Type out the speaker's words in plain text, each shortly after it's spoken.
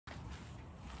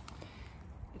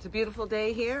It's a beautiful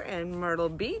day here in Myrtle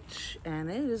Beach,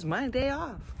 and it is my day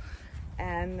off.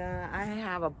 And I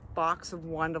have a box of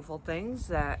wonderful things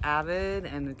that Avid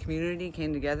and the community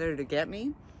came together to get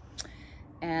me.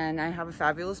 And I have a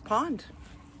fabulous pond.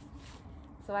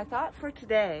 So I thought for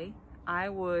today, I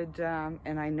would,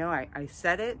 and I know I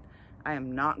said it, I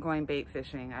am not going bait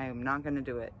fishing. I am not going to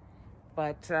do it.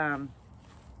 But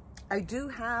I do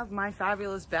have my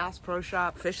fabulous Bass Pro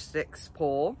Shop Fish Sticks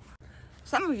pole.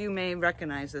 Some of you may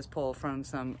recognize this pole from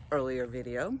some earlier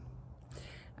video.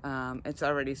 It's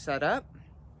already set up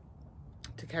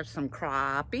to catch some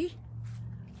crappie.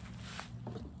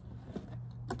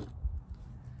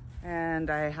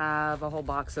 And I have a whole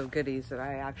box of goodies that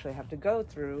I actually have to go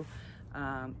through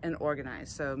and organize.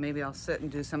 So maybe I'll sit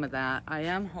and do some of that. I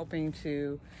am hoping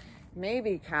to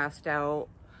maybe cast out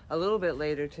a little bit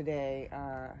later today.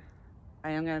 I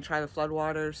am going to try the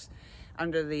floodwaters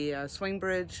under the swing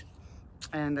bridge.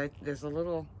 And there's a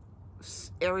little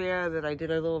area that I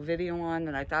did a little video on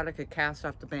that I thought I could cast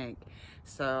off the bank.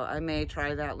 So I may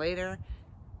try that later.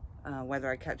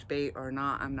 Whether I catch bait or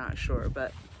not, I'm not sure.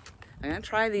 But I'm going to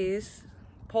try these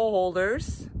pole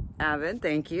holders. Avid,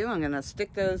 thank you. I'm going to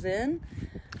stick those in.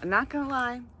 I'm not going to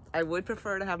lie, I would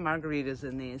prefer to have margaritas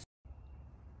in these.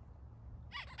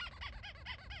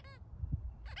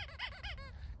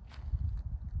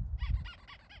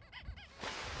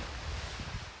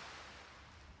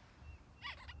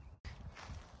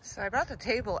 So I brought the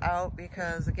table out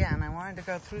because, again, I wanted to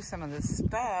go through some of this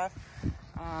stuff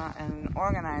and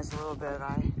organize a little bit.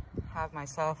 I have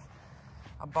myself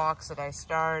a box that I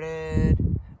started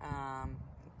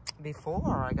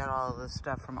before I got all of this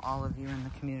stuff from all of you in the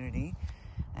community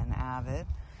and Avid.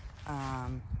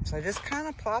 So I just kind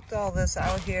of plopped all this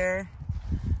out here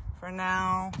for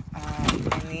now.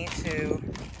 I need to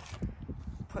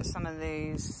put some of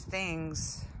these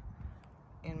things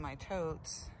in my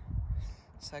totes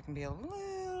so I can be a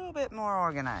little bit more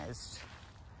organized.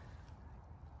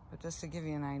 But just to give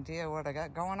you an idea what I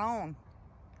got going on.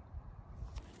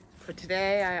 For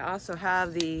today, I also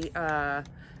have the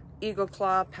Eagle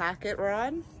Claw packet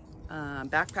rod,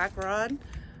 backpack rod,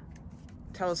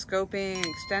 telescoping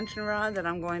extension rod that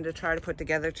I'm going to try to put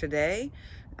together today.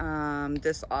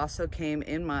 This also came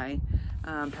in my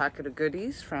packet of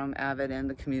goodies from Avid and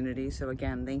the community. So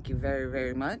again, thank you very,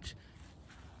 very much.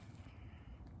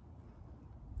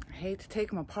 I hate to take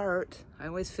them apart. I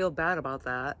always feel bad about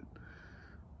that.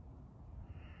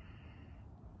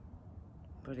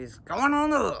 But he's going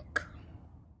on the hook.